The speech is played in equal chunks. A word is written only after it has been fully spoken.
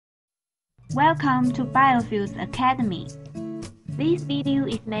Welcome to Biofuels Academy. This video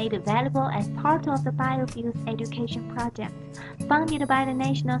is made available as part of the Biofuels Education Project, funded by the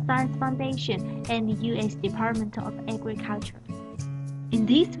National Science Foundation and the U.S. Department of Agriculture. In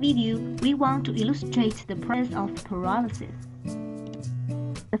this video, we want to illustrate the process of pyrolysis.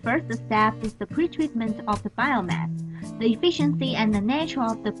 The first step is the pretreatment of the biomass. The efficiency and the nature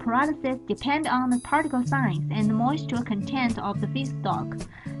of the pyrolysis depend on the particle size and the moisture content of the feedstock.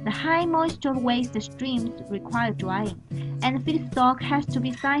 The high moisture waste streams require drying, and the feedstock has to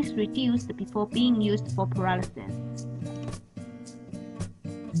be size reduced before being used for pyrolysis.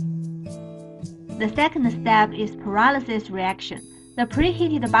 The second step is pyrolysis reaction. The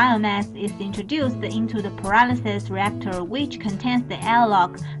preheated biomass is introduced into the pyrolysis reactor, which contains the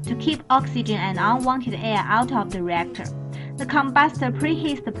airlock to keep oxygen and unwanted air out of the reactor. The combustor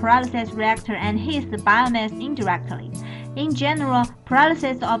preheats the pyrolysis reactor and heats the biomass indirectly. In general,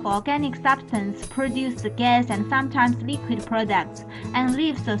 pyrolysis of organic substance produces gas and sometimes liquid products and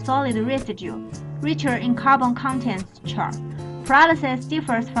leaves a solid residue, richer in carbon contents char. Pyrolysis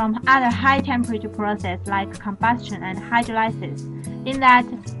differs from other high-temperature processes like combustion and hydrolysis, in that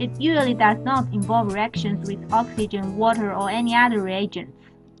it usually does not involve reactions with oxygen, water, or any other reagents.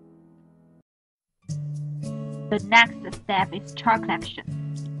 The next step is char collection.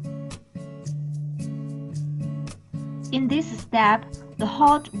 In this step, the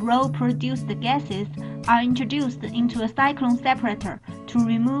hot, raw-produced gases are introduced into a cyclone separator to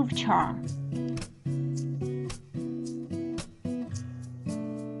remove char.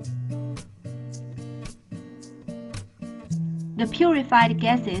 The purified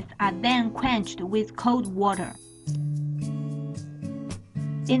gases are then quenched with cold water.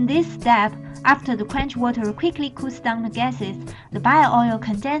 In this step, after the quenched water quickly cools down the gases, the bio-oil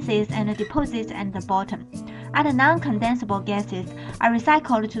condenses and deposits at the bottom. Other non-condensable gases are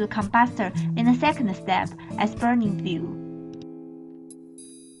recycled to the combustor in the second step as burning fuel.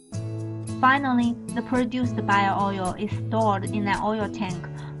 Finally, the produced bio-oil is stored in an oil tank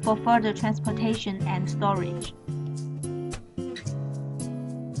for further transportation and storage.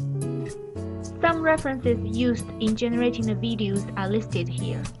 Some references used in generating the videos are listed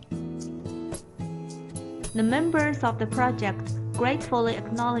here. The members of the project gratefully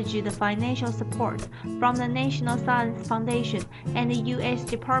acknowledge the financial support from the National Science Foundation and the U.S.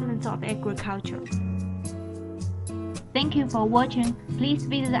 Department of Agriculture. Thank you for watching. Please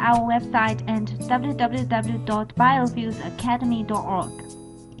visit our website at www.biofuelsacademy.org.